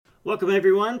Welcome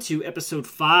everyone to episode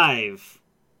 5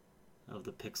 of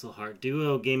the Pixel Heart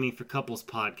Duo Gaming for Couples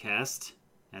podcast.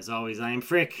 As always, I am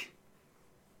Frick.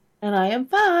 And I am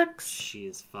Fox. She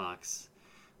is Fox.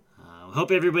 Hope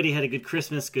everybody had a good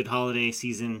Christmas, good holiday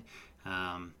season.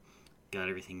 Got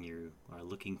everything you are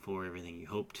looking for, everything you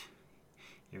hoped,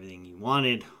 everything you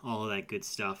wanted, all of that good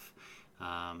stuff.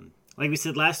 Like we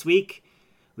said last week,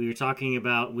 we were talking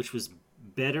about which was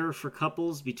better for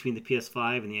couples between the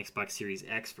PS5 and the Xbox Series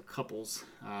X for couples.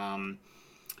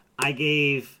 I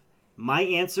gave my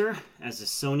answer as a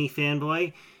Sony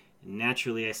fanboy.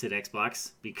 Naturally, I said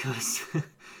Xbox because,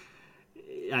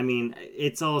 I mean,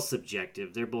 it's all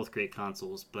subjective. They're both great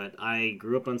consoles, but I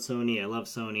grew up on Sony. I love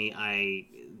Sony. I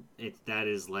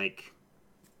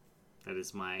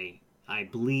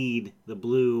bleed the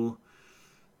blue,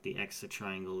 the X, the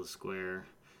triangle, the square.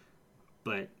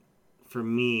 But for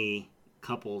me,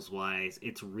 couples-wise,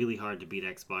 it's really hard to beat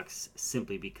Xbox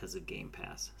simply because of Game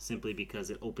Pass. Simply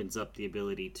because it opens up the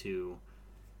ability to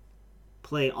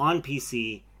play on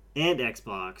PC and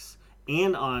Xbox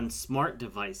and on smart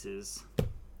devices.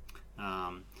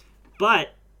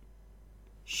 But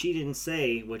she didn't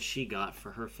say what she got for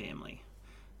her family.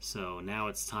 So now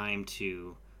it's time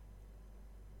to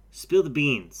spill the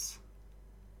beans.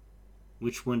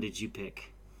 Which one did you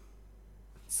pick?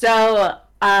 So,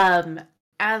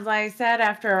 as I said,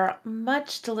 after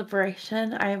much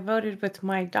deliberation, I voted with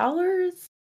my dollars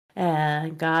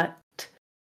and got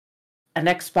an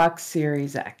Xbox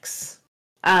Series X.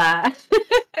 And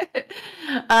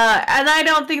I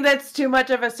don't think that's too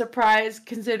much of a surprise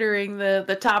considering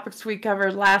the topics we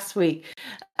covered last week.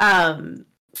 I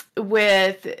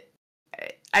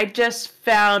just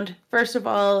found, first of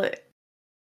all, it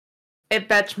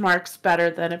benchmarks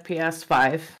better than a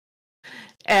PS5.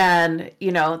 And,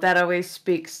 that always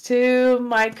speaks to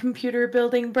my computer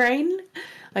building brain.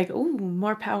 Like, ooh,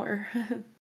 more power.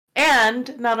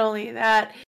 And not only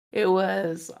that, it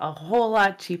was a whole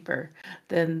lot cheaper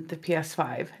than the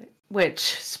PS5, which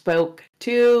spoke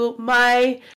to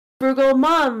my frugal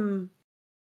mom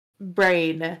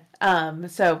brain.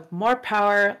 So more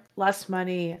power, less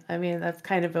money. I mean, that's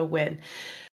kind of a win.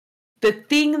 The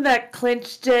thing that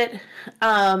clinched it,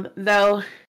 though,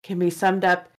 can be summed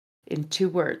up in 2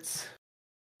 words: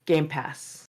 Game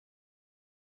Pass.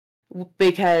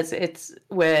 Because it's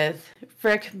with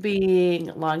Frick being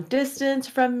long distance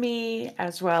from me,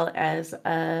 as well as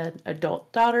an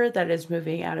adult daughter that is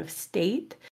moving out of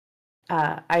state.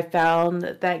 I found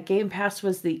that Game Pass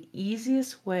was the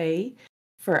easiest way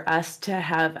for us to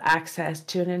have access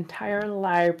to an entire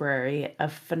library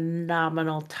of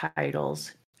phenomenal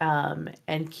titles,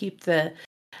 and keep the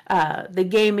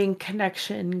gaming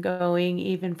connection going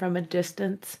even from a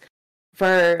distance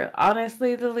for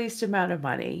honestly the least amount of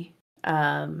money.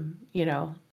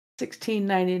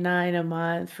 $16.99 a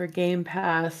month for Game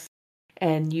Pass,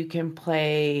 and you can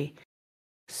play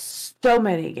so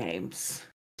many games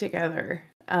together.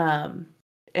 And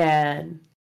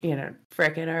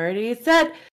Frickin' already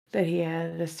said that he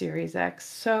had a Series X,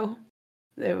 so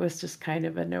it was just kind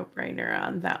of a no-brainer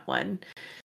on that one.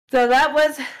 So that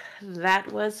was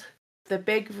the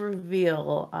big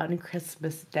reveal on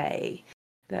Christmas Day,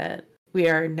 that we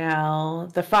are now,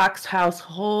 the Fox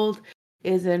household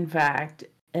is in fact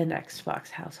an Xbox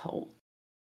household.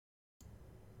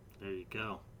 There you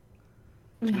go.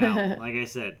 Now, like I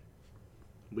said,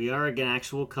 we are an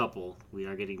actual couple. We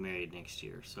are getting married next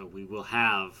year, so we will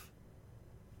have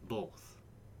both.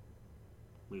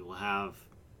 We will have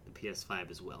the PS5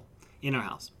 as well in our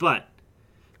house. But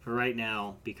for right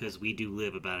now, because we do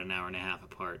live about an hour and a half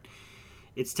apart,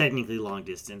 it's technically long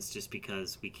distance just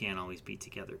because we can't always be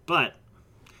together. But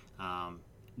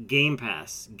Game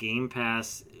Pass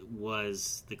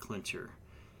was the clincher.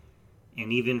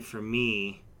 And even for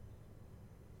me,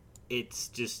 it's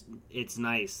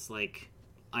nice. Like,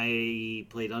 I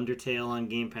played Undertale on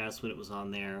Game Pass when it was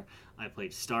on there. I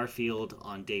played Starfield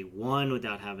on day one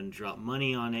without having to drop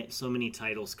money on it. So many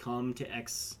titles come to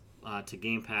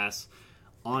Game Pass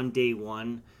on day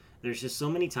one. There's just so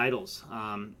many titles.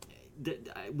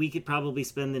 We could probably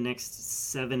spend the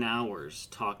next 7 hours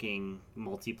talking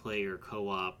multiplayer,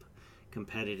 co-op,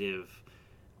 competitive,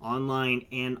 online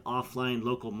and offline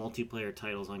local multiplayer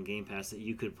titles on Game Pass that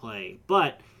you could play.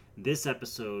 But this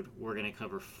episode, we're going to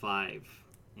cover 5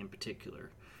 in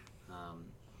particular.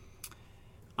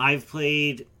 I've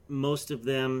played most of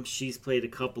them. She's played a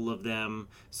couple of them.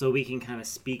 So we can kind of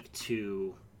speak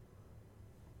to,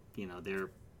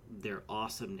 their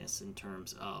awesomeness in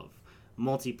terms of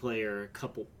multiplayer,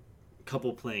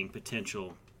 couple playing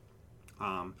potential.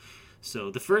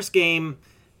 So the first game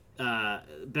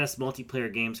best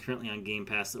multiplayer games currently on Game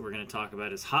Pass that we're going to talk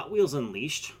about is Hot Wheels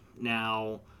Unleashed.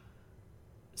 Now,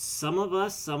 some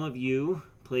of you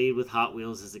played with Hot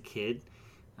Wheels as a kid.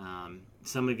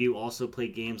 Some of you also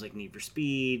played games like Need for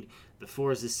Speed, the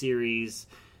Forza series.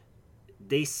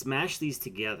 They smashed these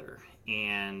together,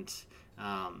 and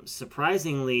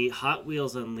surprisingly, Hot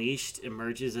Wheels Unleashed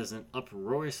emerges as an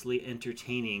uproariously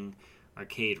entertaining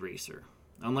arcade racer.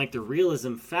 Unlike the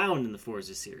realism found in the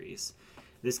Forza series,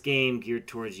 this game geared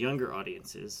towards younger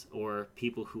audiences or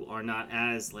people who are not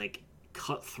as like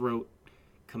cutthroat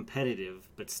competitive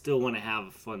but still want to have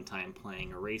a fun time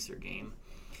playing a racer game.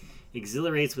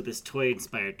 Exhilarates with its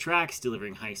toy-inspired tracks,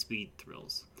 delivering high-speed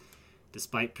thrills.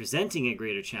 Despite presenting a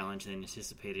greater challenge than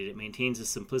anticipated, it maintains a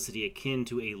simplicity akin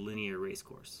to a linear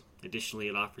racecourse. Additionally,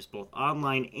 it offers both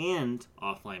online and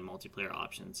offline multiplayer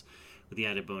options, with the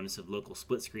added bonus of local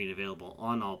split screen available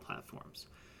on all platforms.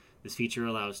 This feature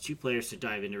allows two players to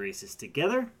dive into races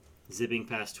together, zipping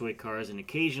past toy cars and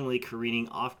occasionally careening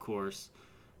off course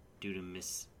due to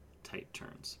mistyped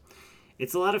turns.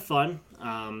 It's a lot of fun.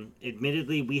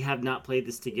 Admittedly, we have not played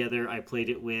this together. I played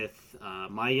it with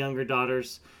my younger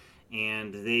daughters,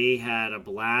 and they had a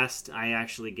blast. I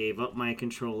actually gave up my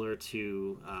controller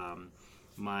to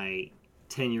my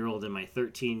 10-year-old and my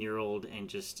 13-year-old and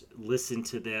just listened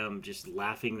to them just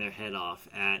laughing their head off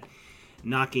at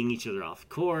knocking each other off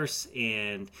course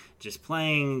and just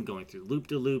playing, going through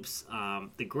loop-de-loops.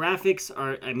 The graphics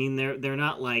are, I mean, they're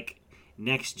not like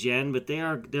next gen, but they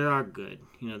are good.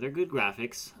 You know, they're good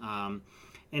graphics,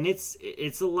 and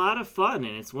it's a lot of fun.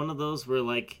 And it's one of those where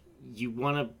like you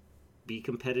want to be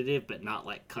competitive, but not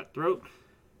like cutthroat.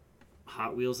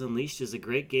 Hot Wheels Unleashed is a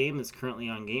great game that's currently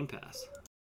on Game Pass.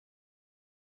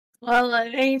 Well,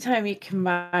 anytime you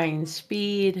combine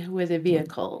speed with a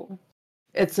vehicle,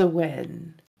 it's a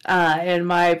win. In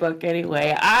my book,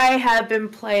 anyway. I have been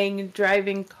playing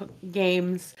driving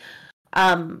games,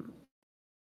 um,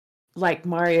 like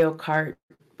Mario Kart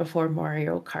before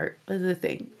Mario Kart was a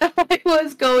thing. I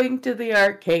was going to the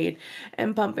arcade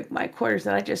and pumping my quarters,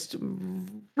 and I just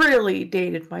really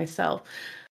dated myself.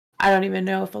 I don't even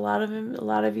know if a lot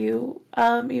of you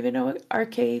even know what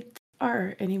arcades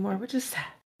are anymore, which is sad,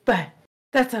 but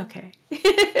that's okay.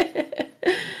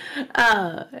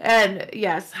 And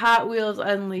yes, Hot Wheels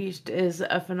Unleashed is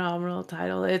a phenomenal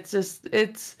title. It's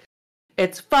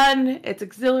fun, it's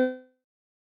exhilarating,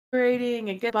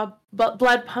 it gets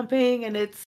blood pumping, and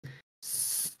it's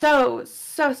so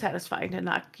satisfying to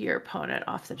knock your opponent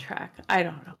off the track. I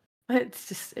don't know. It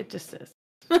just is.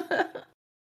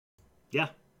 Yeah,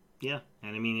 yeah,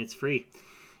 and I mean it's free.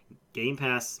 Game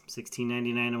Pass,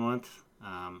 $16.99 a month.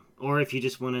 Or if you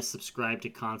just want to subscribe to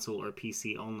console or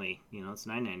PC only, you know, it's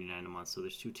 $9.99 a month. So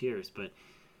there's two tiers. But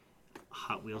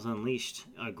Hot Wheels Unleashed,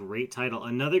 a great title.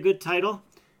 Another good title,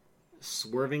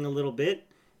 swerving a little bit,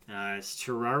 is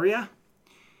Terraria.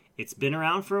 It's been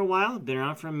around for a while, been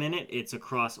around for a minute. It's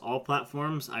across all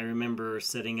platforms. I remember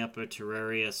setting up a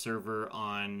Terraria server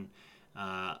on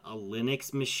a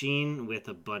Linux machine with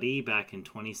a buddy back in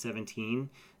 2017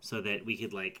 so that we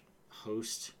could like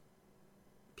host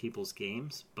people's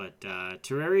games. But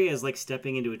Terraria is like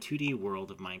stepping into a 2D world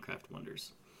of Minecraft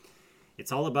wonders.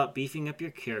 It's all about beefing up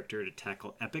your character to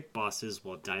tackle epic bosses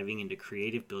while diving into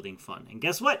creative building fun. And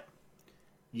guess what?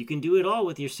 You can do it all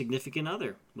with your significant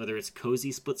other. Whether it's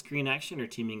cozy split-screen action or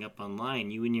teaming up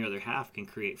online, you and your other half can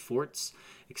create forts,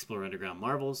 explore underground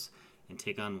marvels, and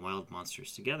take on wild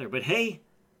monsters together. But hey,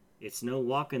 it's no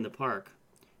walk in the park.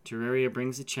 Terraria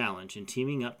brings a challenge, and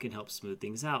teaming up can help smooth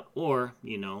things out. Or,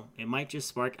 you know, it might just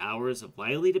spark hours of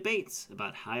lively debates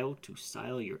about how to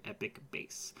style your epic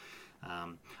base.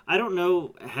 I don't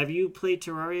know, have you played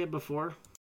Terraria before?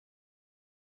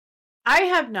 I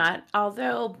have not,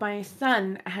 although my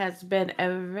son has been a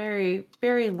very,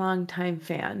 very long time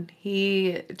fan.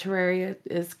 Terraria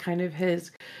is kind of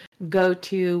his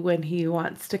go-to when he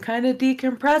wants to kind of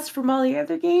decompress from all the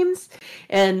other games.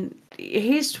 And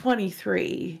he's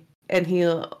 23 and he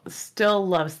still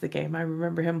loves the game. I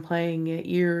remember him playing it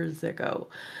years ago.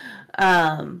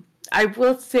 I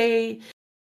will say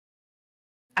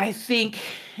I think,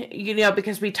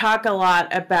 because we talk a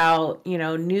lot about,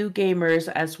 new gamers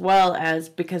as well as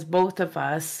because both of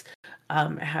us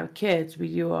have kids,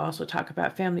 we do also talk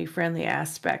about family friendly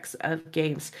aspects of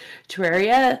games.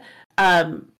 Terraria,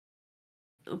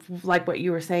 like what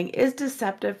you were saying, is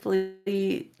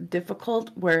deceptively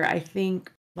difficult, where I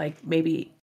think like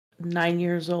maybe 9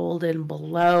 years old and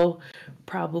below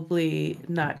probably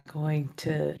not going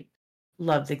to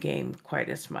love the game quite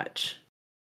as much.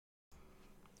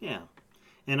 Yeah.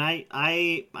 And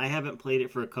I haven't played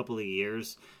it for a couple of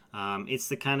years. It's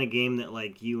the kind of game that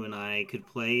like you and I could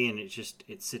play, and it's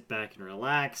sit back and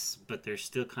relax. But there's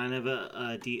still kind of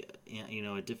a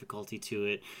difficulty to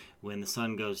it. When the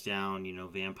sun goes down,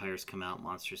 vampires come out,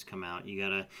 monsters come out. You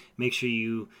gotta make sure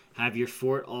you have your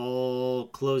fort all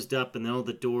closed up and then all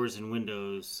the doors and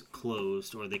windows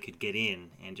closed, or they could get in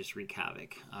and just wreak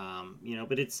havoc.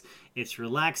 But it's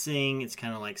relaxing. It's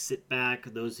kind of like sit back.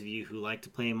 Those of you who like to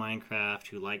play Minecraft,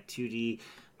 who like 2D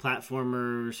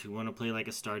platformers, who want to play like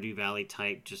a Stardew Valley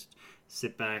type, just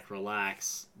sit back,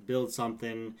 relax, build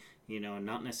something, and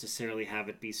not necessarily have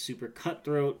it be super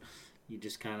cutthroat. You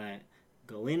just kind of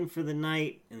go in for the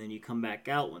night, and then you come back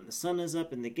out when the sun is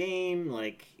up in the game.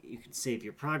 Like, you can save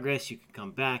your progress, you can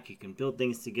come back, you can build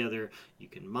things together, you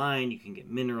can mine, you can get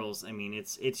minerals. I mean,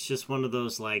 it's just one of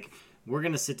those, like, we're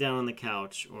going to sit down on the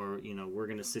couch, or, we're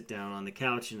going to sit down on the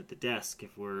couch and at the desk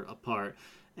if we're apart,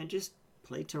 and just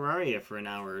play Terraria for an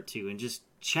hour or two and just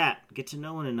chat, get to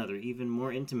know one another even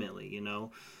more intimately,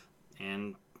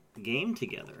 and game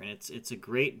together. And it's a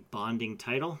great bonding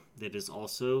title that is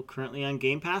also currently on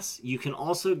Game Pass. You can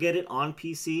also get it on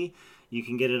PC. You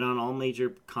can get it on all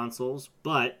major consoles,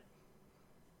 but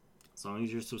as long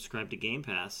as you're subscribed to Game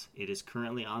Pass, it is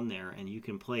currently on there, and you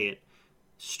can play it,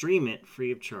 stream it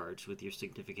free of charge with your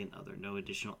significant other. No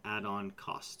additional add-on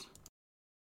cost.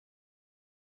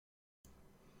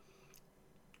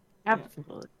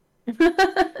 Absolutely.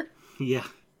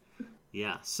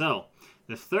 Yeah. So,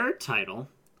 the third title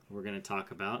we're going to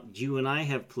talk about, you and I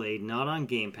have played not on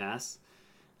Game Pass.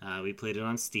 We played it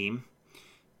on Steam,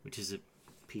 which is a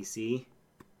PC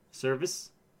service.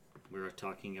 We're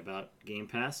talking about Game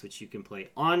Pass, which you can play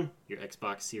on your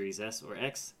Xbox Series S or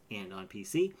X and on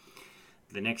PC.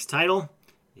 The next title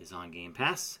is on Game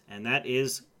Pass, and that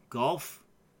is Golf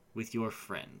with Your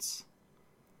Friends.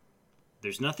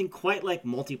 There's nothing quite like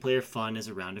multiplayer fun as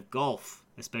a round of golf,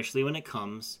 especially when it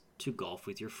comes to golf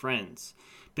with your friends.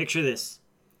 Picture this.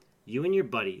 You and your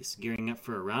buddies gearing up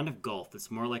for a round of golf that's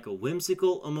more like a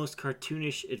whimsical, almost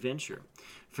cartoonish adventure.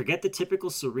 Forget the typical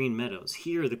serene meadows.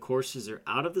 Here, the courses are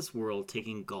out of this world,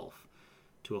 taking golf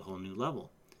to a whole new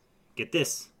level. Get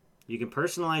this. You can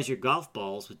personalize your golf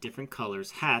balls with different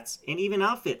colors, hats, and even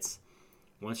outfits.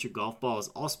 Once your golf ball is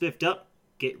all spiffed up,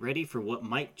 get ready for what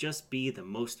might just be the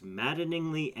most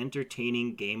maddeningly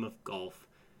entertaining game of golf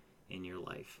in your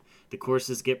life. The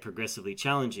courses get progressively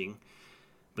challenging,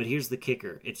 but here's the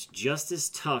kicker. It's just as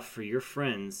tough for your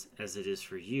friends as it is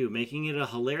for you, making it a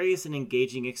hilarious and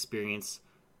engaging experience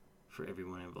for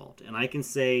everyone involved. And I can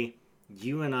say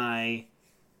you and I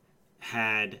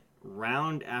had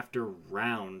round after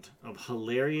round of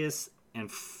hilarious and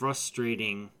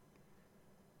frustrating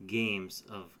games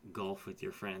of golf with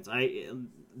your friends.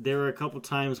 There were a couple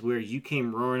times where you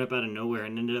came roaring up out of nowhere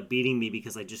and ended up beating me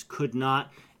because I just could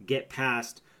not get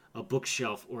past a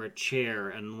bookshelf or a chair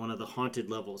and one of the haunted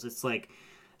levels. It's like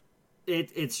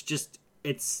it's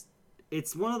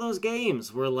one of those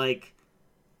games where, like,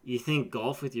 you think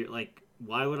golf with your, like,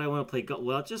 why would I want to play golf?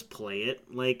 Well, just play it.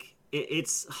 Like,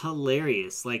 it's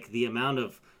hilarious, like the amount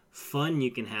of fun you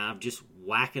can have just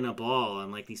whacking a ball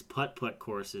on like these putt-putt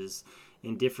courses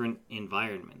in different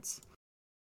environments.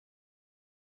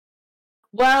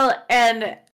 Well,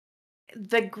 and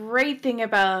the great thing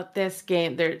about this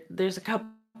game, there's a couple,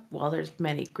 well, there's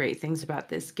many great things about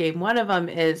this game. One of them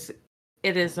is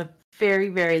it is a very,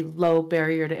 very low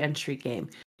barrier to entry game.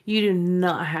 You do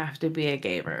not have to be a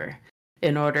gamer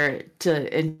in order to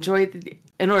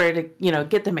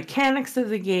get the mechanics of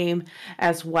the game,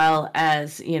 as well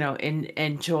as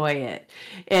enjoy it.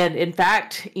 And in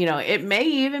fact, it may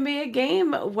even be a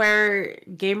game where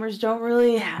gamers don't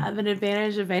really have an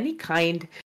advantage of any kind,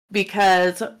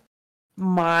 because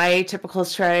my typical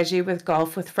strategy with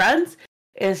golf with friends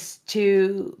is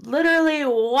to literally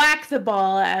whack the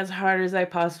ball as hard as I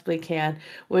possibly can,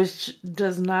 which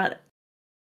does not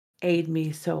aid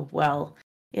me so well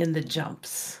in the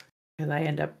jumps, because I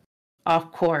end up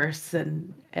off course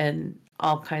and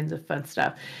all kinds of fun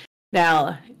stuff.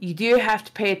 Now, you do have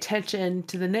to pay attention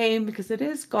to the name because it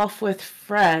is Golf with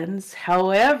Friends.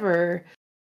 However,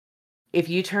 if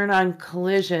you turn on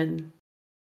collision,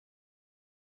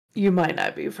 you might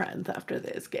not be friends after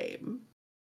this game.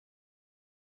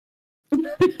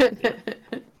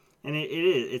 And it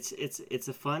is. It's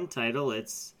a fun title.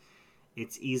 It's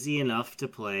easy enough to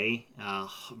play.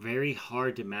 Very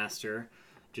hard to master,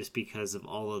 just because of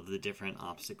all of the different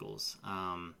obstacles.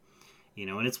 And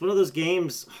it's one of those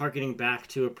games, harkening back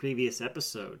to a previous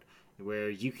episode, where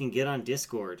you can get on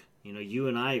Discord. You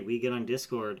and I, we get on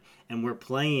Discord, and we're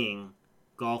playing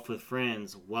Golf with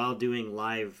Friends while doing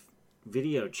live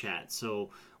video chat. So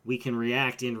we can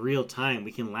react in real time.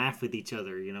 We can laugh with each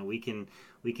other. We can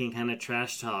kind of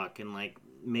trash talk and like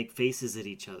make faces at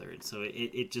each other. And so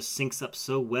it just syncs up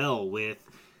so well with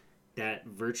that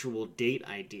virtual date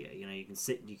idea. You can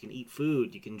sit, you can eat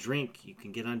food, you can drink, you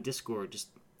can get on Discord, just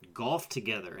golf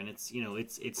together, and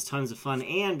it's tons of fun.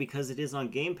 And because it is on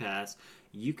Game Pass,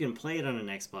 you can play it on an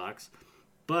Xbox,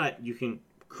 but you can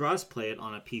cross play it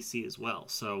on a PC as well.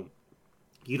 So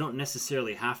you don't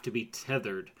necessarily have to be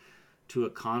tethered to a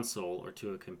console or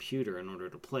to a computer in order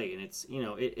to play.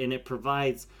 And it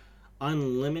provides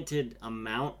unlimited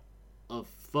amount of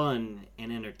fun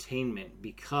and entertainment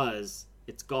because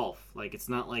it's golf. Like, it's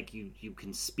not like you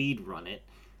can speed run it.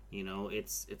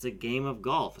 It's a game of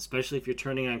golf, especially if you're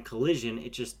turning on collision.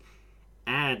 It just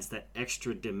adds that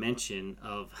extra dimension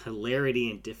of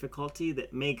hilarity and difficulty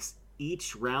that makes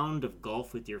each round of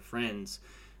golf with your friends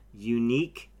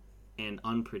unique and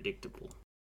unpredictable.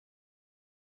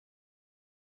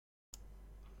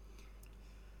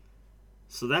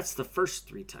 So that's the first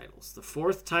three titles. The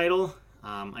fourth title,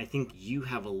 I think you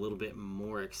have a little bit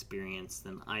more experience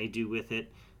than I do with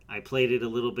it. I played it a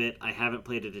little bit. I haven't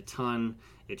played it a ton.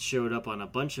 It showed up on a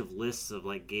bunch of lists of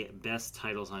like best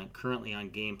titles currently on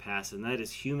Game Pass, and that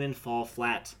is Human Fall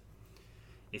Flat.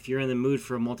 If you're in the mood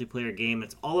for a multiplayer game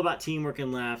that's all about teamwork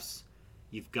and laughs,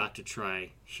 you've got to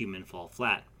try Human Fall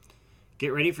Flat.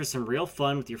 Get ready for some real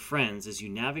fun with your friends as you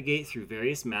navigate through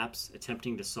various maps,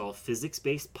 attempting to solve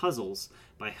physics-based puzzles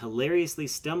by hilariously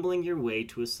stumbling your way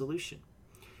to a solution.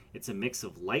 It's a mix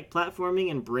of light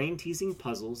platforming and brain-teasing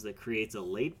puzzles that creates a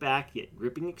laid-back yet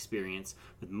gripping experience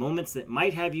with moments that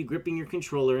might have you gripping your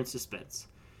controller in suspense.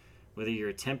 Whether you're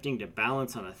attempting to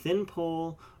balance on a thin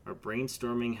pole or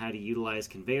brainstorming how to utilize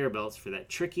conveyor belts for that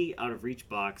tricky, out-of-reach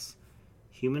box,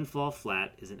 Human Fall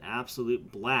Flat is an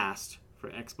absolute blast for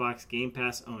Xbox Game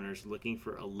Pass owners looking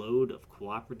for a load of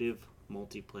cooperative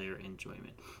multiplayer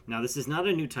enjoyment. Now, this is not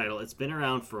a new title. It's been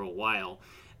around for a while,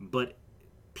 but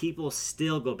people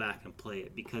still go back and play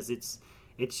it because it's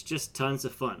just tons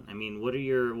of fun. I mean, what are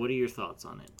your thoughts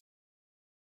on it?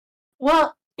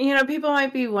 Well, people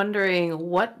might be wondering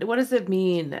what does it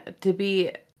mean to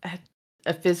be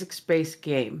a physics-based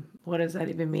game? What does that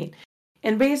even mean?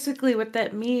 And basically what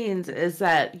that means is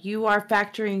that you are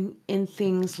factoring in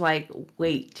things like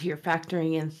weight, you're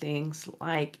factoring in things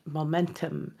like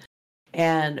momentum,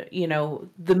 and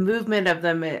the movement of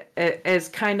them is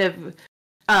kind of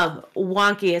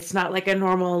wonky. It's not like a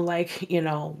normal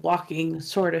walking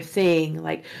sort of thing,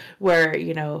 like where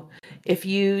if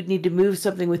you need to move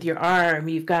something with your arm,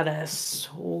 you've got to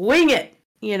swing it,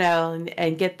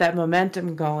 and get that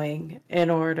momentum going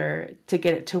in order to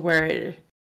get it to where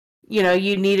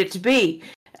you need it to be.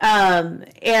 And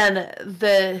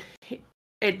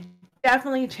it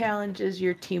definitely challenges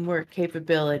your teamwork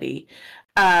capability.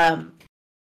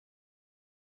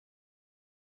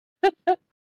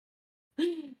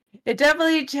 It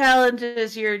definitely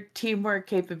challenges your teamwork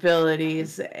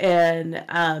capabilities and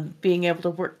being able to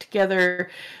work together,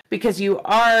 because you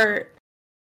are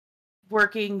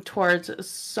working towards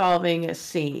solving a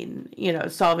scene,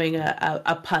 solving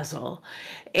a puzzle.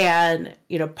 And,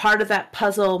 part of that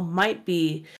puzzle might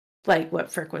be like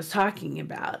what Frick was talking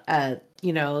about,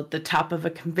 the top of a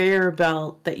conveyor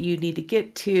belt that you need to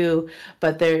get to,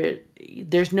 but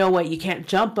there's no way, you can't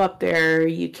jump up there,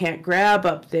 you can't grab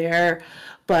up there,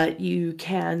 but you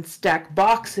can stack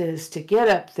boxes to get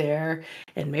up there,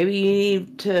 and maybe you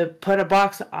need to put a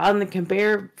box on the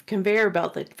conveyor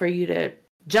belt for you to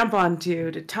jump onto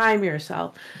to time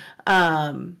yourself.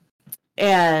 And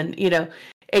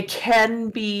it can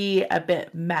be a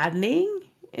bit maddening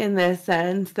in the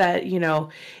sense that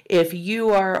if you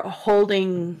are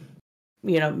holding,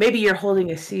 maybe you're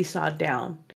holding a seesaw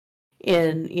down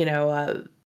in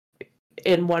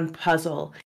in one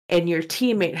puzzle, and your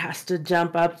teammate has to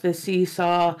jump up the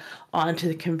seesaw onto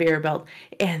the conveyor belt,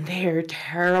 and they're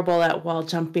terrible at wall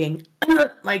jumping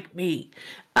like me.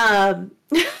 And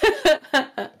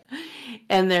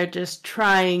they're just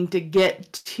trying to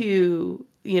get to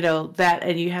that,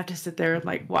 and you have to sit there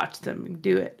and watch them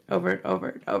do it over and over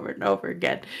and over and over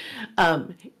again.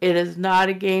 It is not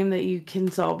a game that you can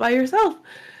solve by yourself.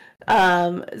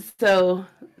 So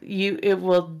it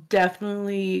will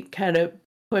definitely kind of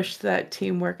push that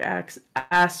teamwork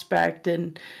aspect,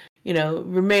 and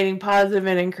remaining positive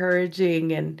and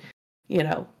encouraging, and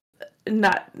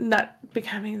not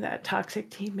becoming that toxic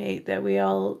teammate that we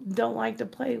all don't like to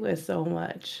play with so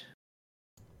much.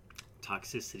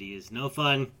 Toxicity is no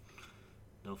fun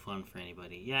for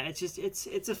anybody. Yeah,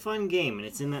 it's a fun game, and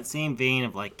it's in that same vein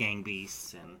of like Gang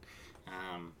Beasts and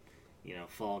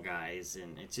Fall Guys,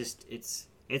 and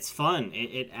it's fun.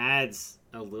 It adds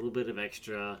a little bit of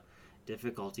extra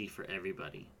difficulty for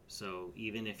everybody. So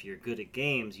even if you're good at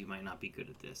games, you might not be good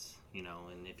at this, you know,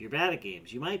 and if you're bad at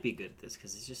games, you might be good at this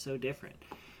because it's just so different.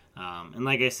 And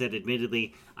like I said,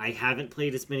 admittedly, I haven't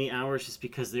played as many hours just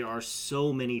because there are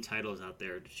so many titles out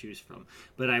there to choose from.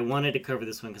 But I wanted to cover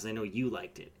this one because I know you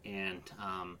liked it, and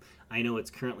I know it's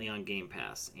currently on Game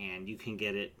Pass, and you can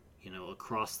get it, you know,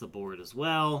 across the board as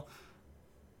well.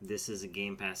 This is a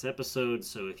Game Pass episode,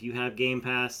 so if you have Game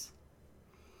Pass,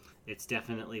 it's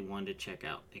definitely one to check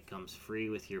out. It comes free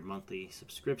with your monthly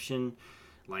subscription,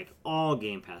 like all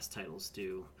Game Pass titles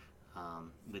do.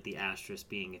 With the asterisk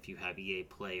being if you have EA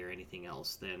Play or anything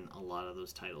else, then a lot of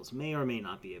those titles may or may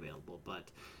not be available.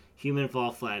 But Human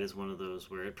Fall Flat is one of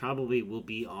those where it probably will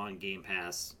be on Game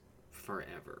Pass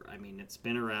forever. I mean, it's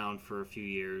been around for a few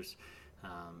years.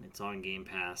 It's on Game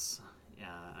Pass.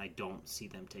 I don't see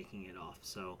them taking it off.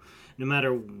 So no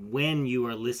matter when you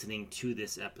are listening to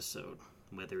this episode,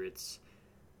 whether it's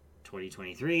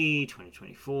 2023,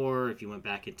 2024, if you went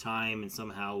back in time and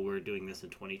somehow we're doing this in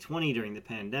 2020 during the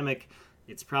pandemic,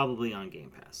 it's probably on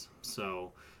Game Pass.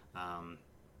 So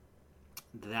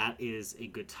that is a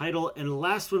good title. And the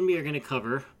last one we are going to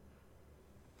cover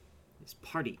is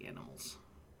Party Animals.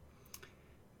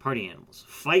 Party Animals.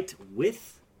 Fight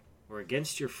with or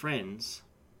against your friends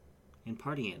in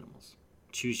Party Animals.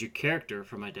 Choose your character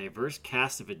from a diverse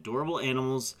cast of adorable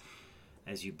animals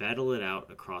as you battle it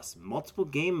out across multiple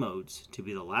game modes to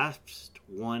be the last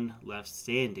one left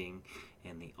standing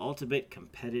and the ultimate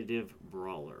competitive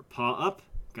brawler. Paw up,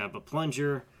 grab a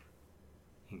plunger,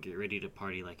 and get ready to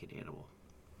party like an animal.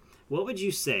 What would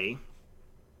you say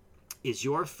is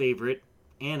your favorite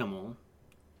animal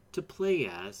to play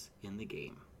as in the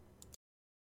game?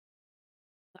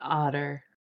 Otter.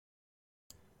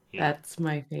 Yeah. That's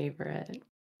my favorite.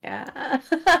 Yeah.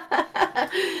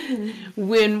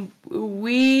 When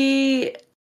we,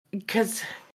 because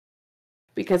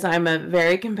I'm a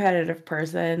very competitive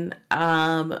person,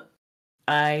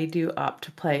 I do opt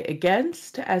to play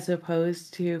against as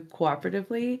opposed to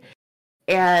cooperatively.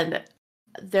 And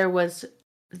there was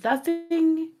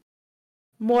nothing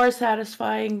more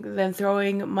satisfying than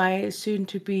throwing my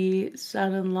soon-to-be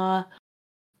son-in-law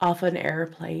off an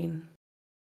airplane,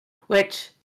 which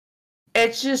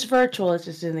it's just virtual. It's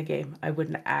just in the game. I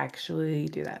wouldn't actually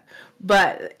do that,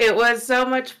 but it was so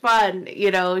much fun,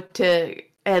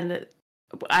 and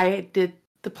I did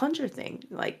the plunger thing,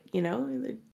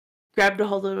 grabbed a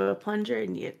hold of a plunger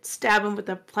and you stab him with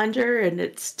a plunger and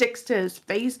it sticks to his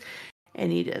face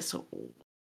and you just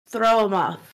throw him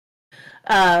off.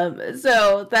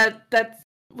 So that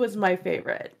was my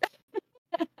favorite.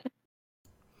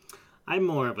 I'm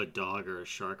more of a dog or a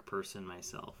shark person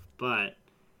myself, but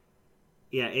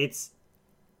yeah, it's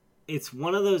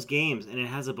one of those games, and it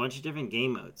has a bunch of different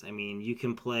game modes. I mean, you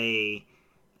can play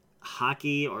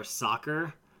hockey or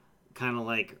soccer, kind of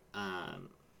like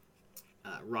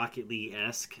Rocket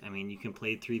League-esque. I mean, you can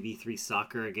play 3v3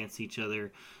 soccer against each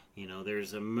other. You know,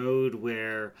 there's a mode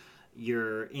where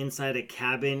you're inside a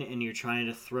cabin and you're trying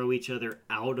to throw each other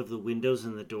out of the windows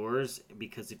and the doors,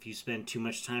 because if you spend too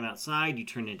much time outside, you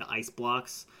turn into ice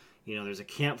blocks. You know, there's a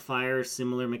campfire,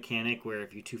 similar mechanic, where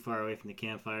if you're too far away from the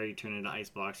campfire, you turn into ice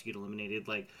blocks, you get eliminated.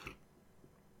 Like,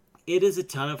 it is a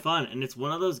ton of fun, and it's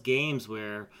one of those games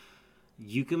where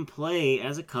you can play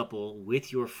as a couple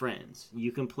with your friends.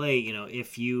 You can play, you know,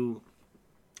 if you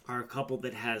are a couple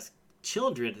that has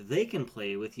children, they can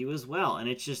play with you as well, and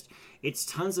it's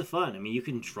tons of fun. I mean, you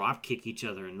can drop kick each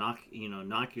other and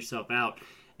knock yourself out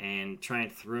and try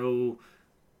and throw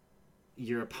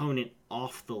your opponent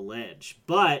off the ledge,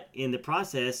 but in the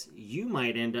process you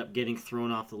might end up getting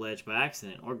thrown off the ledge by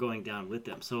accident or going down with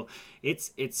them. So it's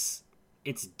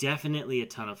definitely a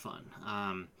ton of fun.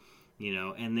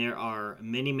 And there are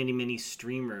many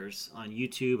streamers on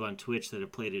YouTube, on Twitch, that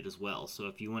have played it as well. So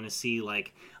if you want to see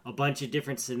like a bunch of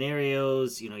different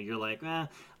scenarios, you're like, I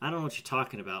don't know what you're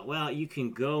talking about. Well, you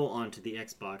can go onto the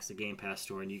Xbox, the Game Pass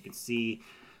store, and you can see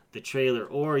the trailer,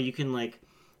 or you can like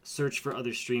search for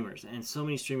other streamers. And so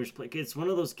many streamers play. It's one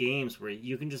of those games where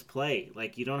you can just play.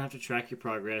 Like, you don't have to track your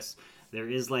progress. There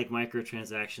is like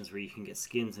microtransactions where you can get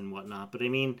skins and whatnot. But I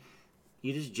mean,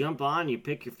 you just jump on, you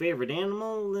pick your favorite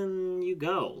animal, and you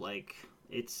go. Like,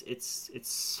 it's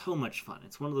so much fun.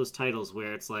 It's one of those titles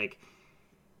where it's like,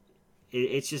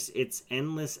 it's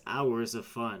endless hours of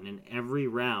fun, and every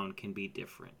round can be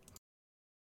different.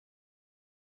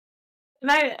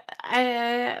 And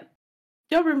I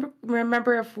don't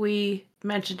remember if we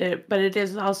mentioned it, but it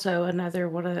is also another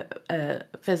one of a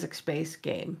physics-based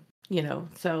game.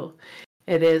 So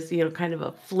it is, kind of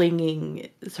a flinging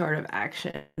sort of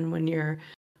action when you're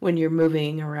when you're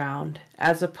moving around,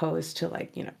 as opposed to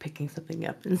like, picking something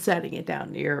up and setting it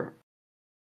down. You're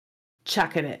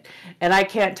chucking it. And I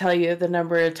can't tell you the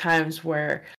number of times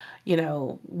where,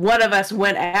 one of us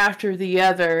went after the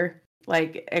other,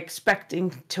 like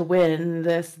expecting to win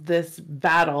this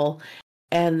battle,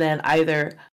 and then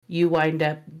either you wind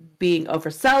up being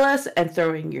overzealous and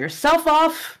throwing yourself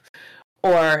off,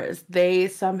 or they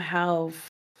somehow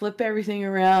flip everything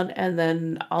around, and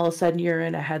then all of a sudden you're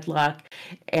in a headlock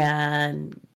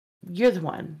and you're the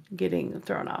one getting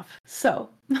thrown off. So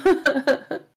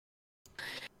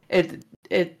it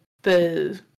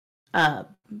uh,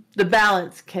 the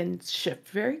balance can shift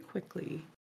very quickly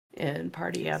in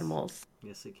party animals.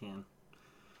 Yes, it can.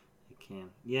 It can.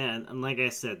 Yeah, and like I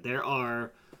said, there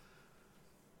are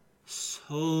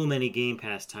so many Game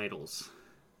Pass titles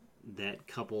that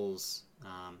couples,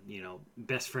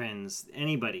 best friends,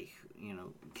 anybody,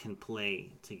 can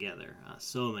play together.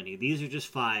 So many. These are just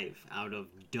 5 out of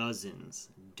dozens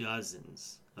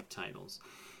of titles.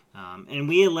 And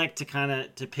we elect to kind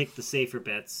of to pick the safer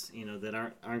bets, that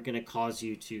aren't going to cause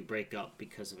you to break up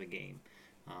because of a game.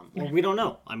 Or we don't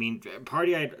know. I mean,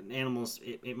 party animals,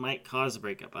 it might cause a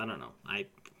breakup. I don't know.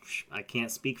 I can't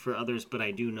speak for others, but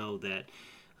I do know that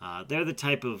they're the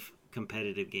type of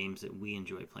competitive games that we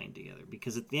enjoy playing together.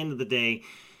 Because at the end of the day,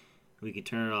 we can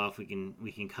turn it off, we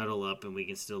can cuddle up, and we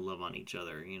can still love on each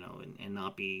other, and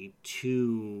not be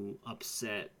too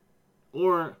upset.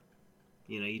 Or,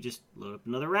 you just load up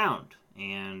another round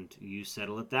and you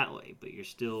settle it that way. But you're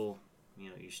still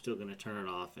going to turn it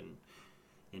off and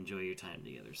enjoy your time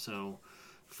together. So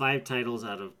 5 titles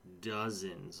out of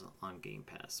dozens on Game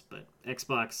Pass. But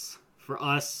Xbox, for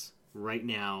us, right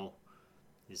now,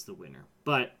 is the winner.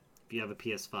 But if you have a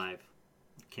PS5,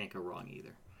 you can't go wrong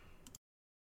either.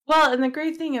 Well, and the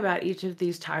great thing about each of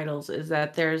these titles is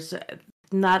that there's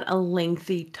not a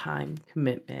lengthy time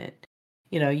commitment.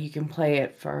 You can play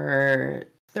it for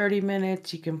 30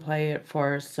 minutes, you can play it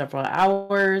for several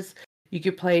hours, you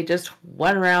could play just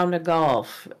one round of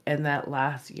golf, and that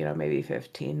lasts, maybe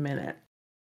 15 minutes.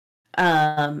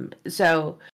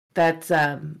 So that's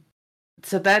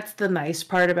the nice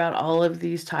part about all of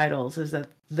these titles, is that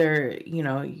they're,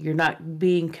 you're not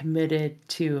being committed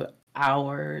to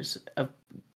hours of,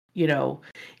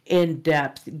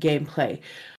 in-depth gameplay.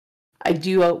 I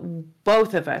do,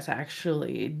 both of us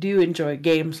actually do enjoy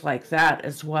games like that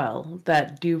as well,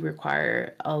 that do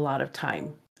require a lot of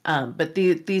time. But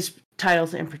these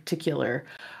titles in particular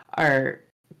are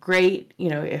great,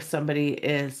 if somebody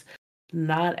is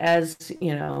not as,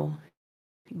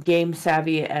 game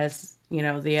savvy as,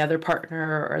 the other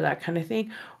partner or that kind of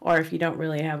thing, or if you don't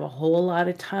really have a whole lot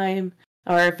of time,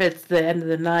 or if it's the end of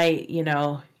the night,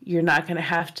 you're not going to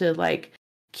have to like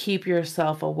keep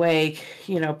yourself awake,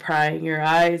 prying your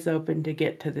eyes open to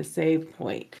get to the save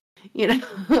point. You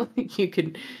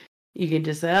can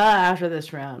just say, after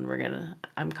this round,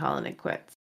 I'm calling it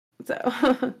quits.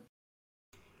 So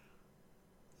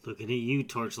looking at you,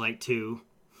 Torchlight 2.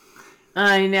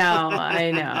 I know.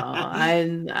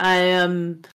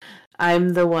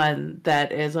 I'm the one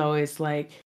that is always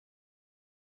like,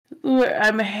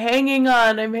 I'm hanging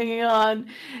on.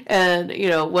 And,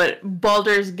 what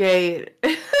Baldur's Gate,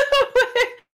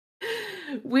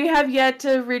 we have yet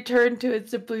to return to it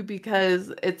simply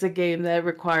because it's a game that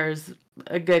requires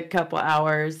a good couple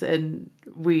hours, and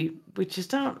we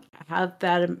just don't have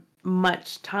that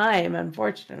much time,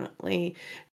 unfortunately.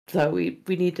 So we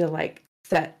need to like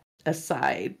set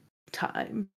aside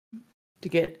time to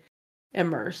get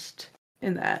immersed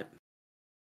in that.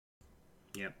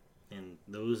 Yep. And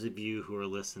those of you who are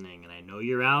listening, and I know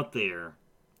you're out there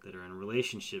that are in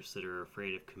relationships that are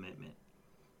afraid of commitment,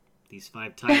 these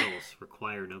 5 titles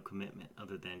require no commitment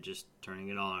other than just turning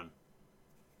it on.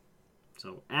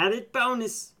 So added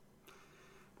bonus.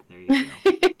 There you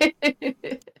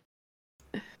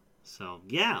go. So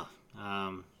yeah,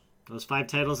 those 5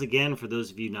 titles again for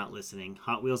those of you not listening: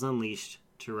 Hot Wheels Unleashed,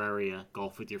 Terraria,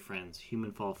 Golf with Your Friends,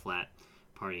 Human Fall Flat,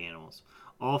 Party Animals.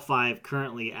 All 5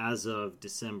 currently, as of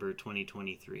December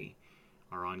 2023,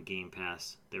 are on Game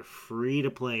Pass. They're free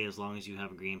to play as long as you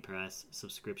have a Game Pass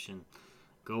subscription.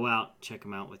 Go out, check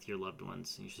them out with your loved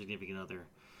ones, your significant other.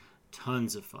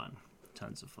 Tons of fun.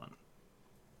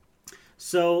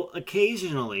 So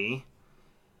occasionally,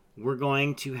 we're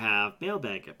going to have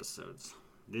mailbag episodes,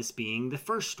 this being the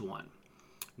first one.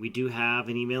 We do have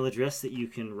an email address that you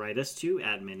can write us to,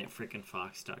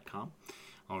 admin@frickinfox.com.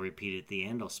 I'll repeat it at the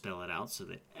end. I'll spell it out so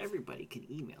that everybody can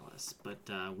email us. But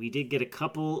we did get a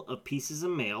couple of pieces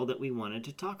of mail that we wanted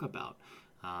to talk about.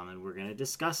 And we're going to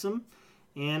discuss them.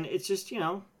 And it's just,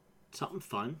 something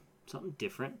fun, something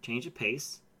different, change of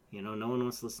pace. No one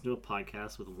wants to listen to a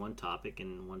podcast with one topic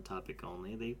and one topic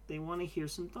only. They want to hear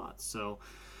some thoughts. So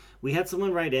we had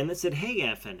someone write in that said, "Hey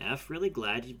FNF, really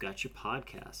glad you've got your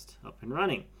podcast up and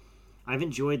running. I've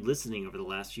enjoyed listening over the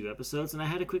last few episodes, and I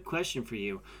had a quick question for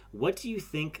you. What do you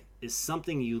think is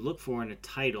something you look for in a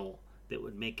title that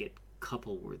would make it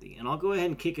couple worthy?" And I'll go ahead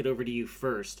and kick it over to you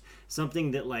first. Something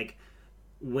that, like,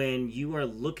 when you are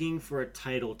looking for a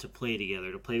title to play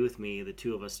together, to play with me, the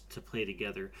two of us to play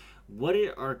together, what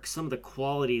are some of the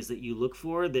qualities that you look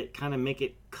for that kind of make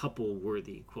it couple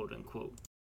worthy, quote unquote?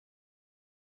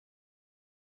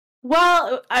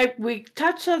 Well, I we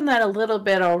touched on that a little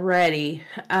bit already.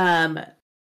 I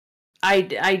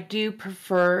do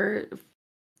prefer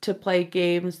to play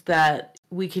games that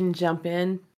we can jump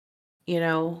in, you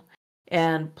know,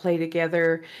 and play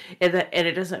together. And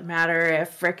it doesn't matter if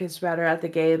Frick is better at the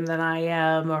game than I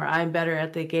am, or I'm better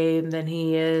at the game than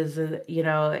he is, and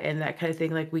that kind of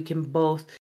thing. Like we can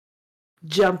both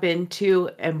jump into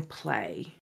and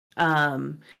play.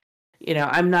 Um,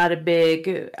 I'm not a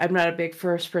big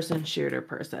first person shooter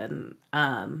person.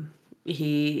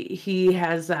 He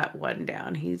has that one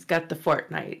down. He's got the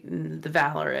Fortnite and the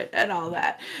Valorant and all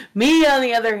that. Me, on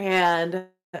the other hand,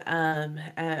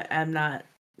 am not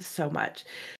so much.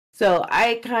 So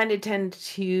I kind of tend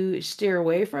to steer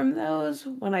away from those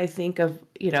when I think of,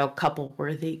 couple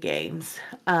worthy games.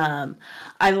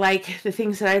 I like the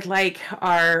things that I like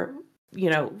are,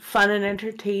 fun and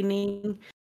entertaining.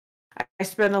 I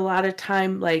spend a lot of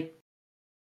time like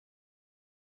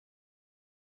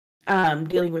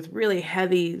dealing with really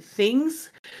heavy things,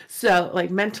 so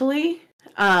like mentally.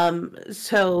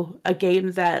 So a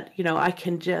game that I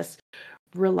can just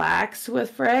relax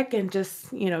with Frick and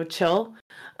just chill.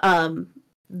 Um,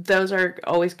 those are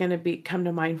always going to be come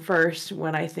to mind first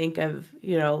when I think of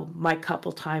my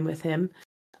couple time with him.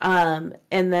 And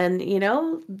then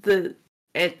the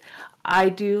it I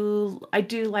do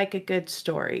like a good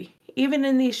story even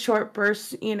in these short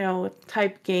bursts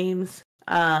type games.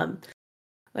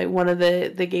 Like one of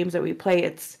the games that we play,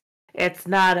 it's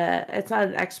not an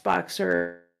Xbox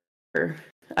or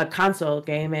a console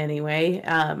game anyway.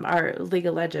 Our League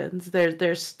of Legends,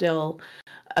 there's still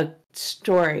a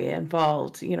story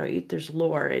involved. There's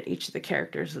lore in each of the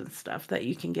characters and stuff that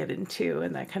you can get into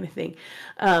and that kind of thing.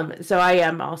 So I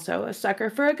am also a sucker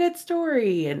for a good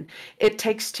story, and It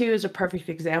Takes Two is a perfect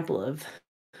example of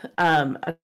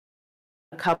a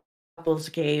couples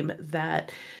game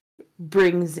that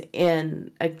brings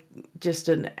in just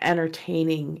an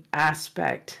entertaining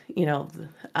aspect,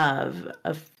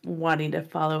 of wanting to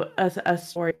follow a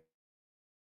story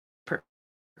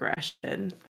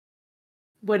progression.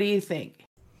 What do you think?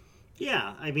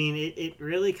 Yeah, I mean, it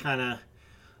really kind of,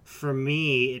 for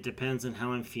me, it depends on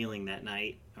how I'm feeling that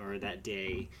night or that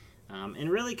day. And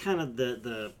really kind of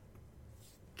the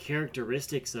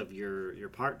characteristics of your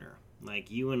partner.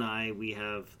 Like you and I, we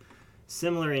have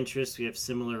similar interests, we have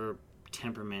similar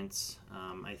temperaments.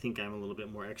 I think I'm a little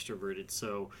bit more extroverted,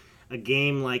 so a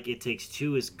game like It Takes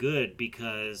Two is good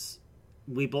because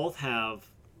we both have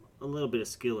a little bit of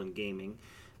skill in gaming.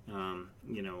 I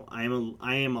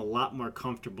am a lot more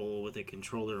comfortable with a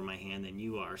controller in my hand than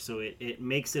you are, so it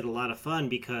makes it a lot of fun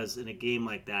because in a game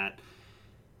like that,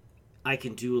 I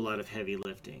can do a lot of heavy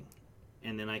lifting,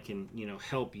 and then I can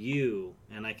help you,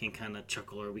 and I can kind of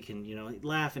chuckle, or we can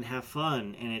laugh and have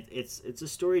fun, and it's a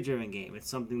story driven game. It's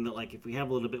something that, like, if we have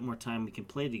a little bit more time, we can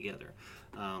play together.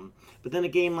 But then a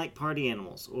game like Party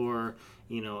Animals, or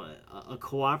a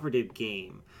cooperative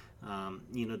game,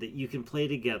 that you can play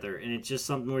together, and it's just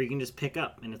something where you can just pick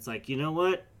up, and it's like, you know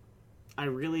what, I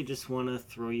really just want to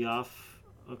throw you off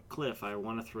a cliff. I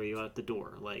want to throw you out the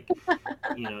door. Like,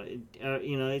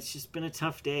 it's just been a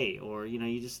tough day, or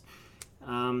you just,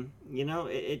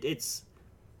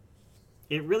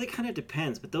 it really kind of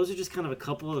depends. But those are just kind of a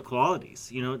couple of the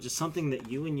qualities. Just something that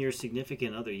you and your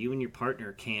significant other, you and your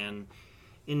partner, can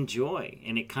enjoy,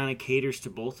 and it kind of caters to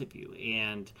both of you.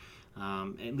 And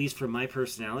at least for my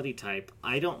personality type,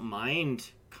 I don't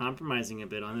mind compromising a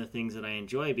bit on the things that I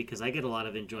enjoy because I get a lot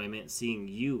of enjoyment seeing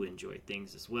you enjoy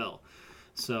things as well.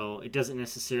 So it doesn't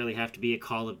necessarily have to be a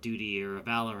Call of Duty or a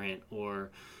Valorant,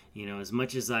 or as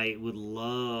much as I would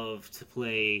love to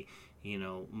play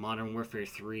Modern Warfare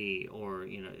 3, or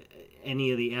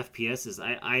any of the FPSs.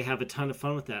 I have a ton of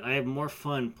fun with that. I have more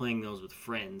fun playing those with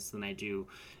friends than I do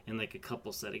in like a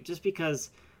couple setting, just because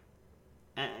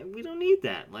we don't need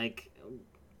that. Like,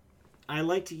 I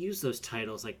like to use those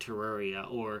titles like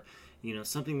Terraria, or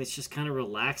something that's just kind of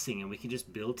relaxing and we can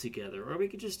just build together, or we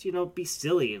could just be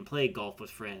silly and play golf with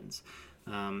friends.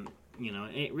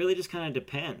 It really just kind of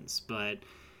depends. But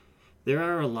There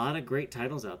are a lot of great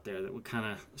titles out there that would kind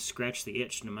of scratch the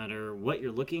itch no matter what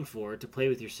you're looking for to play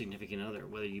with your significant other,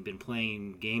 whether you've been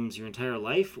playing games your entire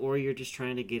life or you're just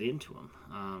trying to get into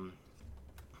them.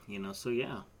 So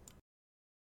yeah.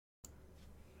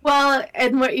 Well,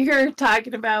 and what you're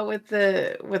talking about with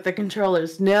the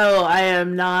controllers, no, I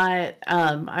am not.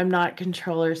 I'm not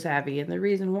controller savvy, and the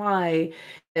reason why,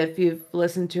 if you've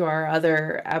listened to our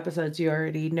other episodes, you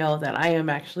already know that I am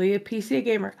actually a PC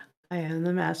gamer. I am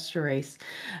the master race.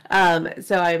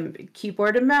 So I'm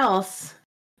keyboard and mouse.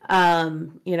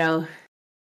 You know,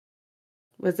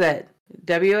 what's that?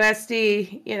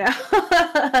 WSD,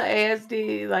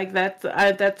 ASD, like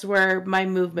that's where my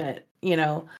movement,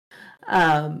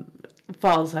 um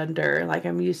falls under. Like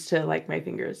I'm used to like my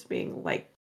fingers being like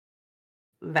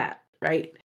that,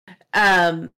 right?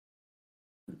 um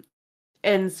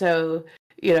and so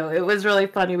it was really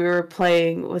funny. We were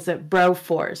playing, was it Bro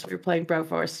Force? We were playing Bro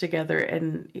Force together,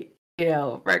 and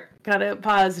Rick kind of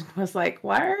paused and was like,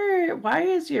 why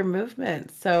is your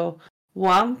movement so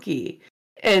wonky?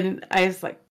 And I was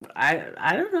like,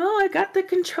 I don't know, I got the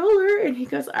controller. And he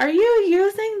goes, are you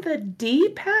using the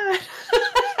D-pad?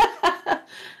 I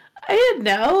didn't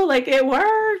know, like it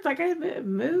worked, like I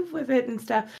move with it and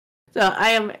stuff. So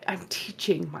I'm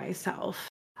teaching myself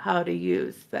how to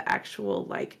use the actual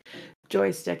like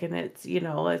joystick, and it's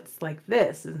like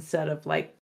this instead of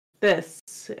like this,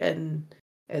 and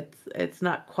it's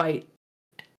not quite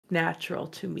natural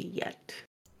to me yet.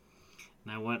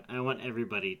 And I want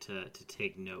everybody to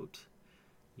take note.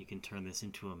 You can turn this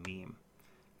into a meme.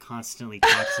 Constantly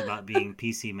talks about being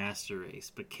PC Master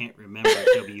Race, but can't remember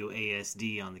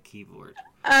WASD on the keyboard.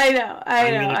 I know.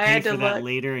 I'm gonna I pay had to for that look.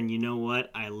 later, and you know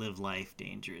what? I live life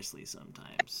dangerously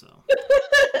sometimes, so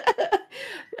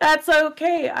That's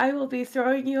okay. I will be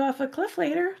throwing you off a cliff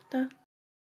later,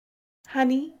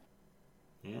 honey.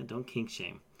 yeah, don't kink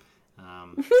shame.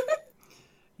 Um,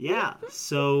 yeah,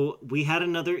 so we had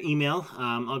another email.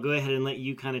 I'll go ahead and let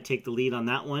you kind of take the lead on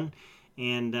that one,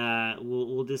 and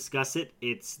we'll discuss it.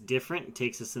 It's different. It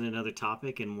takes us in another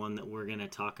topic and one that we're going to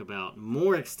talk about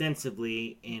more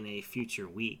extensively in a future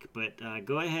week. But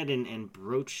go ahead and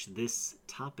broach this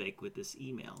topic with this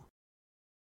email.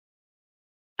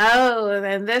 Oh,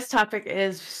 and this topic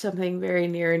is something very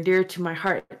near and dear to my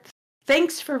heart.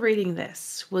 Thanks for reading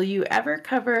this. Will you ever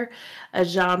cover a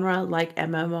genre like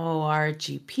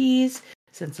MMORGPs?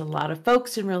 Since a lot of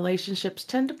folks in relationships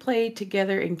tend to play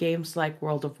together in games like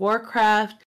World of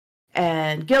Warcraft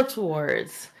and Guild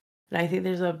Wars. And I think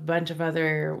there's a bunch of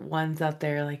other ones out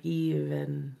there like Eve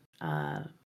and,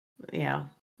 you know,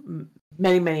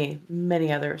 many, many,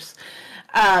 many others.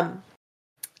 Um,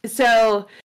 so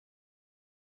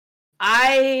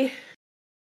I,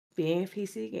 being a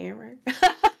PC gamer,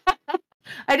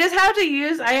 I just have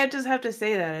to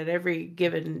say that at every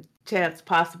given chance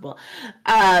possible.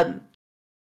 Um,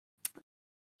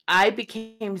 I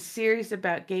became serious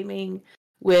about gaming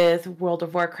with World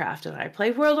of Warcraft, and I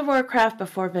played World of Warcraft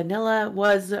before vanilla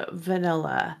was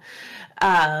vanilla.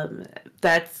 Um,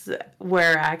 that's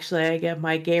where actually I get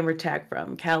my gamer tag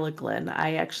from, Caliglin.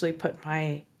 I actually put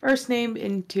my first name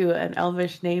into an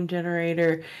Elvish name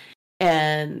generator,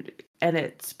 and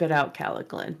it spit out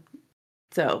Caliglin.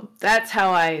 So that's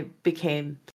how I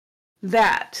became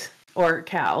that, or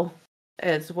Cal,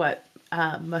 is what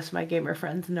most of my gamer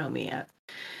friends know me as.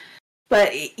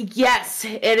 But yes,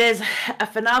 it is a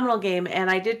phenomenal game,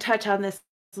 and I did touch on this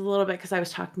a little bit because I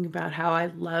was talking about how I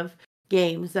love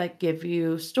games that give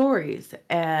you stories,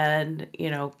 and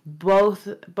both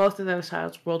of those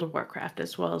titles, World of Warcraft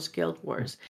as well as Guild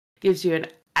Wars, gives you an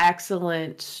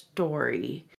excellent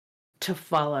story to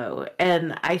follow,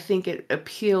 and I think it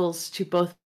appeals to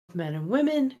both men and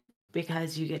women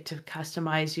because you get to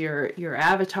customize your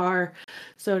avatar,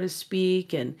 so to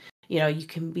speak, and you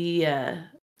can be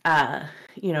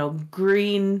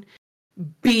green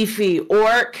beefy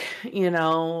orc,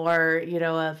 or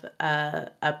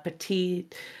a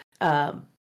petite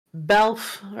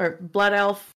belf or blood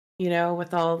elf,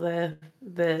 with all the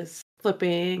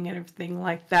flipping and everything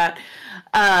like that.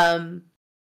 um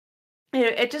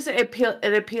it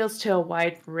appeals to a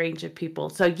wide range of people.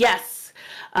 So yes,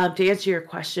 to answer your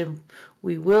question,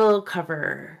 we will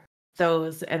cover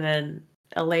those in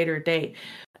a later date.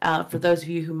 For those of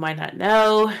you who might not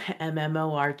know,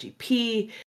 MMORGP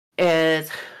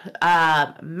is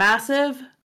a massive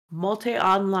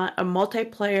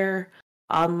multiplayer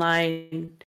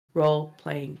online role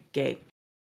playing game.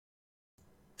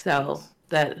 So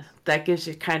Yes. that gives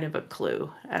you kind of a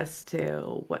clue as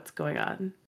to what's going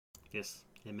on. Yes,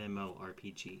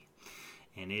 MMORPG.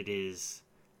 And it is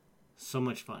so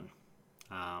much fun.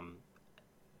 Um,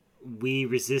 we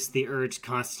resist the urge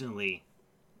constantly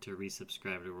to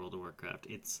resubscribe to World of Warcraft.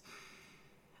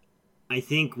 I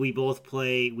think we don't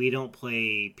play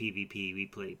PvP, we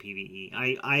play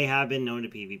PvE. I have been known to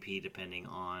PvP depending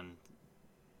on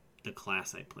the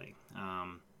class I play.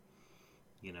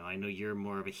 I know you're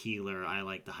more of a healer. I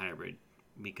like the hybrid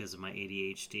because of my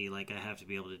ADHD. Like, I have to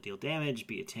be able to deal damage,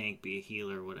 be a tank, be a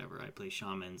healer, whatever. I play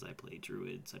shamans, I play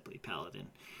druids, I play paladin.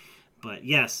 But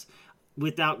yes,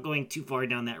 without going too far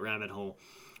down that rabbit hole,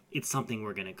 it's something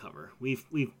we're going to cover. We've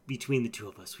between the two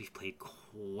of us, we've played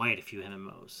quite a few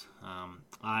MMOs.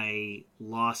 I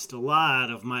lost a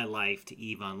lot of my life to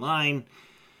EVE Online.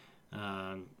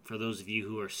 For those of you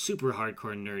who are super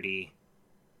hardcore nerdy,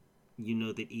 you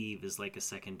know that EVE is like a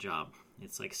second job.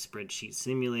 It's like spreadsheet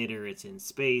simulator. It's in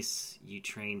space. You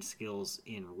train skills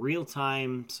in real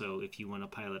time. So if you want to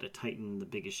pilot a Titan, the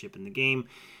biggest ship in the game,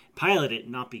 pilot it,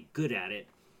 not be good at it,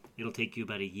 it'll take you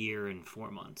about a year and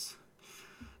 4 months.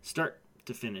 Start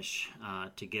to finish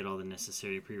to get all the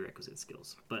necessary prerequisite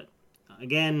skills. But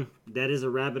again, that is a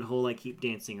rabbit hole I keep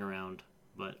dancing around.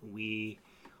 But we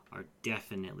are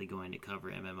definitely going to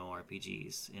cover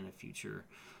MMORPGs in a future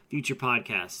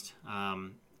podcast.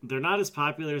 They're not as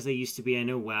popular as they used to be. I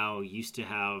know WoW used to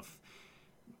have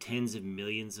tens of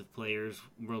millions of players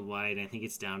worldwide. I think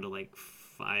it's down to like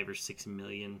 5 or 6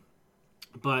 million.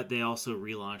 But they also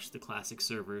relaunched the classic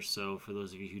servers, so for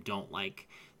those of you who don't like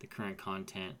the current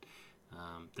content,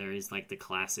 there is like the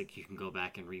classic. You can go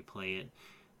back and replay it,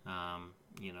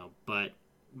 but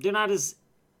they're not as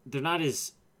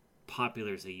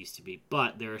popular as they used to be.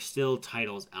 But there are still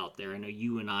titles out there. I know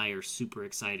you and I are super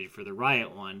excited for the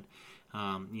Riot one.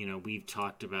 We've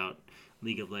talked about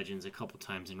League of Legends a couple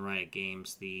times in Riot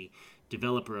Games. The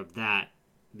developer of that,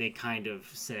 they kind of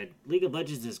said League of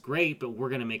Legends is great, but we're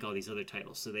going to make all these other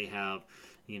titles. So they have,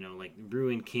 like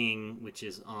Ruin King, which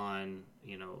is on,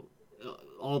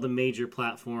 all the major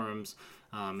platforms,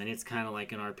 and it's kind of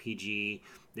like an RPG.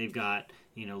 They've got,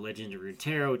 Legend of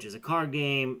Runeterra, which is a card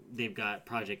game. They've got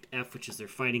Project F, which is their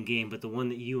fighting game. But the one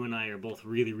that you and I are both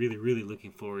really, really, really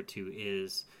looking forward to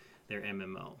is their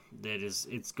MMO.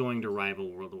 It's going to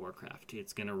rival World of Warcraft.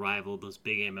 It's going to rival those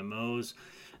big MMOs.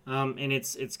 And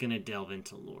it's going to delve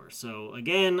into lore. So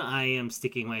again, I am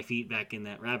sticking my feet back in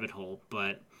that rabbit hole,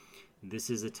 but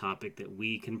this is a topic that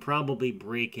we can probably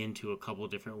break into a couple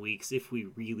different weeks if we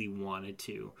really wanted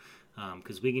to,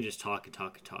 because we can just talk and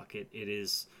talk and talk. It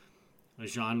is a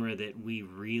genre that we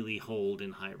really hold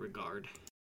in high regard.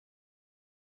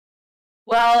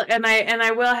 Well, and I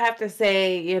will have to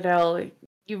say, you've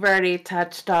already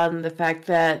touched on the fact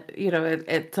that,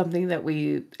 it's something that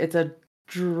it's a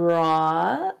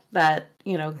draw that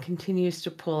continues to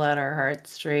pull at our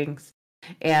heartstrings.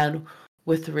 And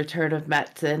with the return of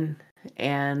Metzen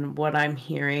and what I'm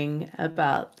hearing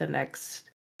about the next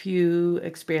few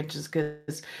expansions,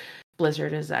 because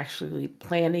Blizzard is actually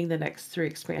planning the next 3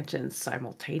 expansions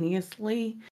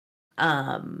simultaneously,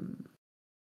 Blizzard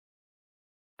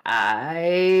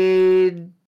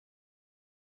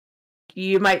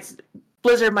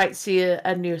might see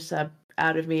a new sub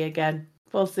out of me again.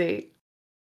 We'll see.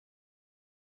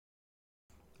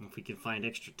 If we can find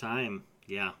extra time,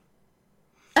 yeah.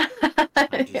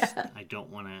 Yeah. I don't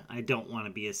want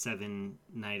to be a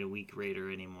 7-night-a-week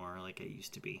raider anymore like I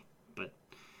used to be. But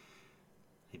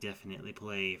I definitely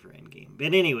play for endgame.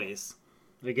 But anyways,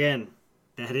 again,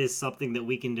 that is something that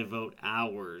we can devote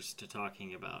hours to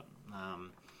talking about.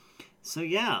 So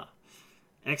yeah,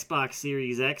 Xbox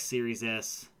Series X, Series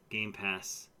S, Game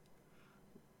Pass.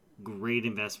 Great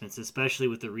investments, especially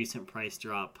with the recent price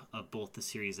drop of both the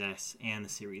Series S and the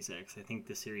Series X. I think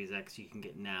the Series X you can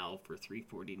get now for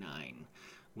 $349,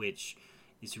 which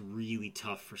is really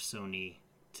tough for Sony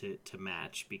to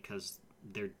match because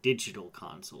their digital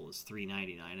console is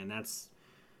 $399, and that's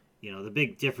the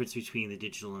big difference between the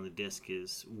digital and the disc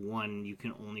is one, you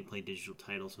can only play digital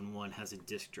titles, and one has a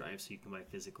disc drive, so you can buy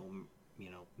physical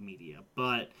media.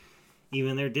 But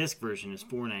even their disc version is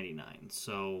 $499,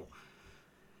 so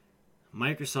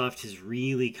Microsoft has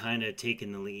really kind of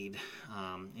taken the lead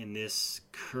in this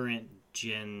current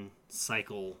gen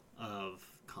cycle of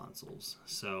consoles.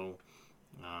 So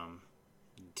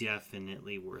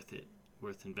definitely worth it.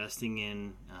 Worth investing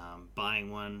in,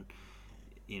 buying one.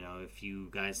 If you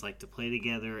guys like to play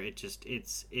together,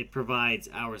 it provides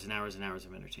hours and hours and hours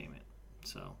of entertainment.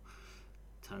 So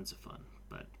tons of fun.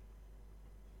 But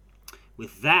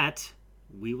with that,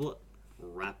 we will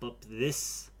wrap up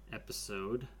this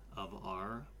episode of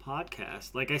our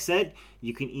podcast. Like I said,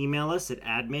 you can email us at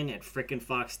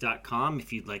admin@frickinfox.com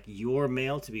if you'd like your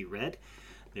mail to be read.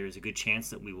 there is a good chance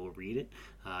that we will read it,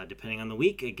 depending on the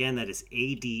week. Again, that is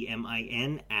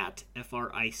ADMIN at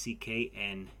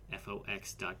FRICKNFOX.com.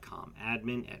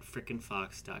 Admin at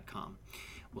frickinfox.com.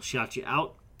 We'll shout you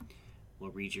out.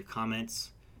 We'll read your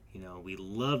comments. We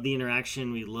love the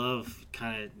interaction. We love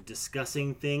kind of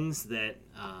discussing things that,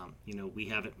 we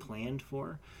haven't planned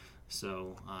for.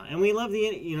 So, and we love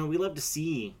we love to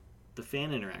see the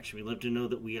fan interaction. We love to know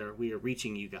that we are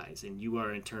reaching you guys, and you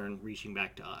are in turn reaching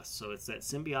back to us. So it's that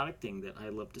symbiotic thing that I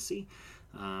love to see.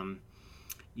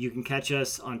 You can catch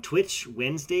us on Twitch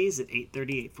Wednesdays at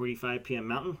 8:30, 8:45 p.m.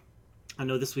 Mountain. I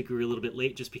know this week we were a little bit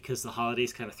late just because the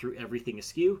holidays kind of threw everything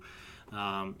askew.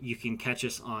 You can catch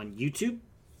us on YouTube.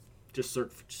 Just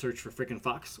search for Frickin'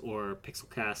 Fox or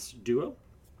Pixelcast Duo.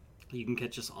 You can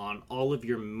catch us on all of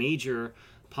your major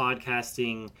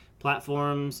podcasting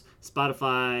platforms: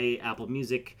 Spotify, Apple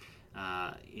Music,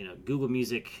 Google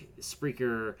Music,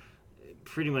 Spreaker,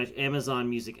 pretty much Amazon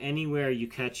Music. Anywhere you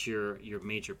catch your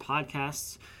major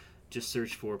podcasts, just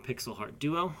search for Pixel Heart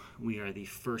Duo. We are the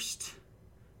first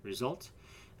result.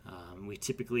 We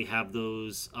typically have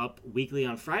those up weekly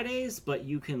on Fridays, but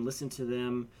you can listen to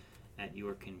them at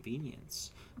your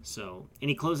convenience. So,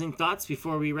 any closing thoughts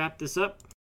before we wrap this up?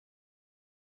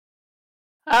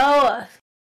 Oh,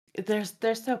 there's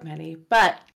so many,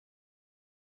 but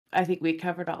I think we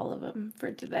covered all of them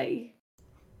for today.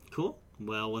 Cool.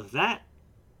 Well, with that,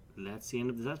 that's the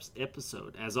end of this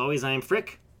episode. As always, I am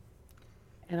Frick.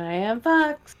 And I am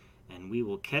Fox. And we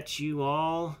will catch you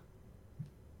all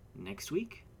next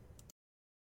week.